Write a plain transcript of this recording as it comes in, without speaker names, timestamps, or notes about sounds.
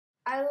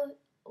I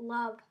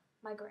love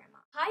my grandma.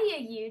 Hiya,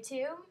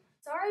 YouTube.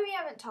 Sorry we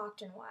haven't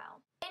talked in a while.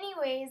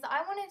 Anyways,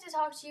 I wanted to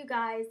talk to you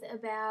guys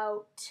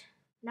about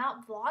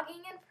not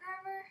vlogging in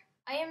forever.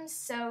 I am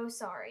so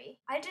sorry.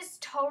 I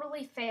just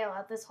totally fail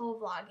at this whole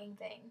vlogging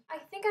thing. I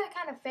think I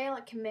kind of fail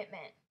at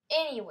commitment.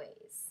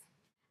 Anyways,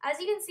 as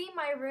you can see,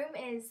 my room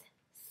is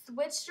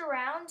switched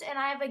around and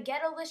I have a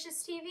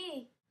Ghetto-licious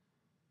TV.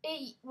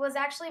 It was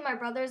actually my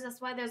brother's,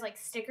 that's why there's like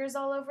stickers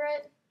all over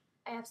it.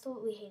 I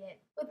absolutely hate it.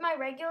 With my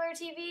regular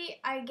TV,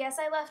 I guess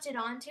I left it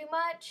on too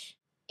much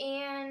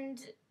and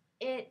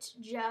it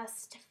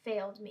just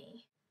failed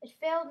me. It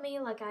failed me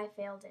like I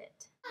failed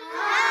it.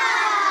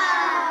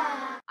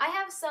 I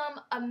have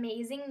some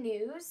amazing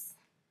news.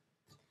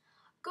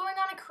 Going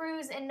on a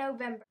cruise in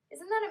November.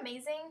 Isn't that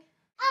amazing?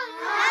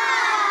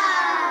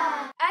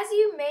 As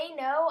you may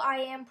know, I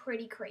am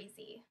pretty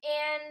crazy.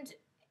 And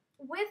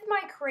with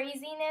my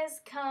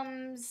craziness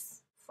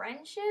comes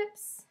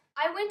friendships.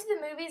 I went to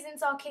the movies and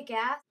saw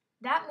Kick-Ass.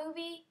 That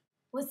movie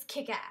was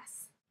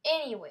kick-ass.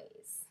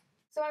 Anyways,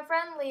 so my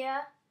friend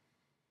Leah,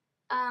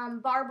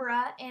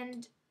 Barbara,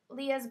 and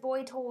Leah's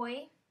boy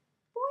toy,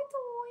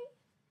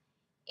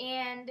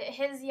 and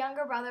his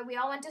younger brother, we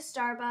all went to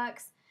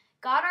Starbucks,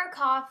 got our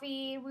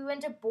coffee, we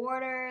went to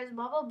Borders,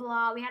 blah, blah,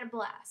 blah. We had a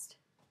blast.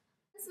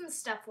 Some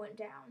stuff went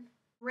down.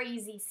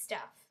 Crazy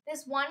stuff.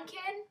 This one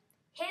kid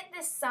hit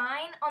this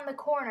sign on the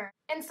corner,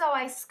 and so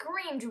I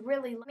screamed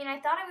really loud. I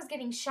thought I was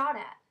getting shot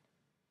at.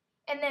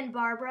 And then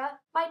Barbara,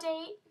 my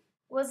date,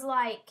 was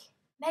like,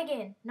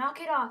 Megan,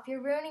 knock it off.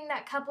 You're ruining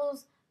that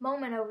couple's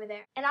moment over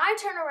there. And I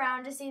turn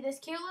around to see this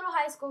cute little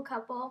high school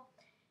couple,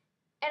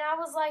 and I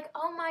was like,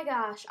 oh my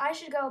gosh, I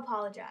should go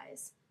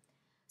apologize.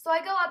 So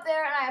I go up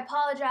there and I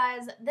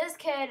apologize. This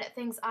kid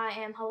thinks I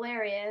am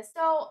hilarious.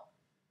 So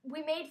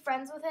we made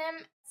friends with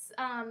him.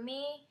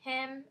 Me,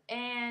 him,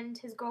 and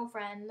his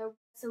girlfriend. They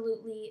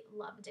absolutely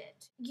loved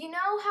it. You know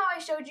how I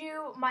showed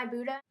you my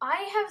Buddha?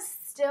 I have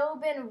still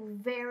been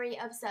very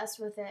obsessed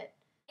with it.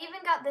 I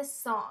even got this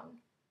song.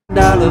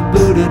 Dollar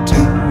Buddha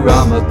to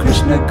Rama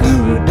Krishna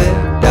Guru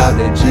Dev,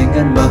 Dali Jing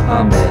and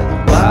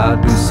Muhammad.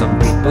 Why do some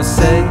people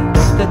say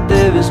that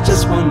there is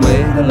just one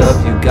way to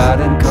love you,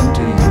 God, and come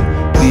to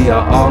you? We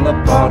are all a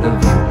part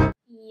of you.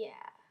 Yeah.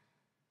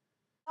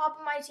 Top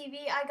of my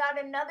TV, I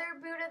got another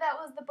Buddha that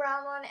was the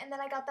brown one, and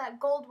then I got that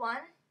gold one.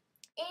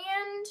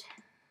 And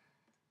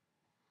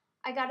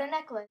I got a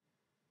necklace.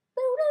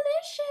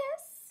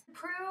 Buddhalicious! To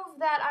prove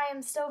that I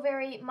am still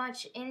very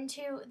much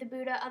into the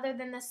Buddha, other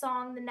than the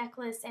song, the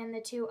necklace, and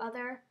the two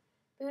other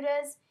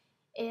Buddhas,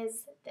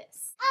 is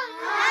this.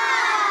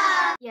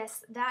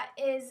 Yes, that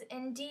is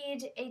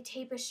indeed a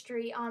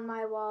tapestry on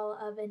my wall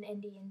of an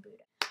Indian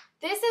Buddha.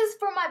 This is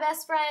for my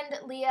best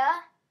friend,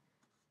 Leah.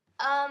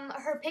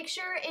 Her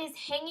picture is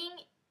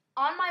hanging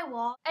on my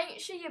wall. Ain't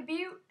she a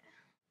beaut?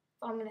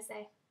 That's all I'm gonna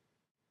say.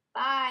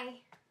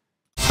 Bye.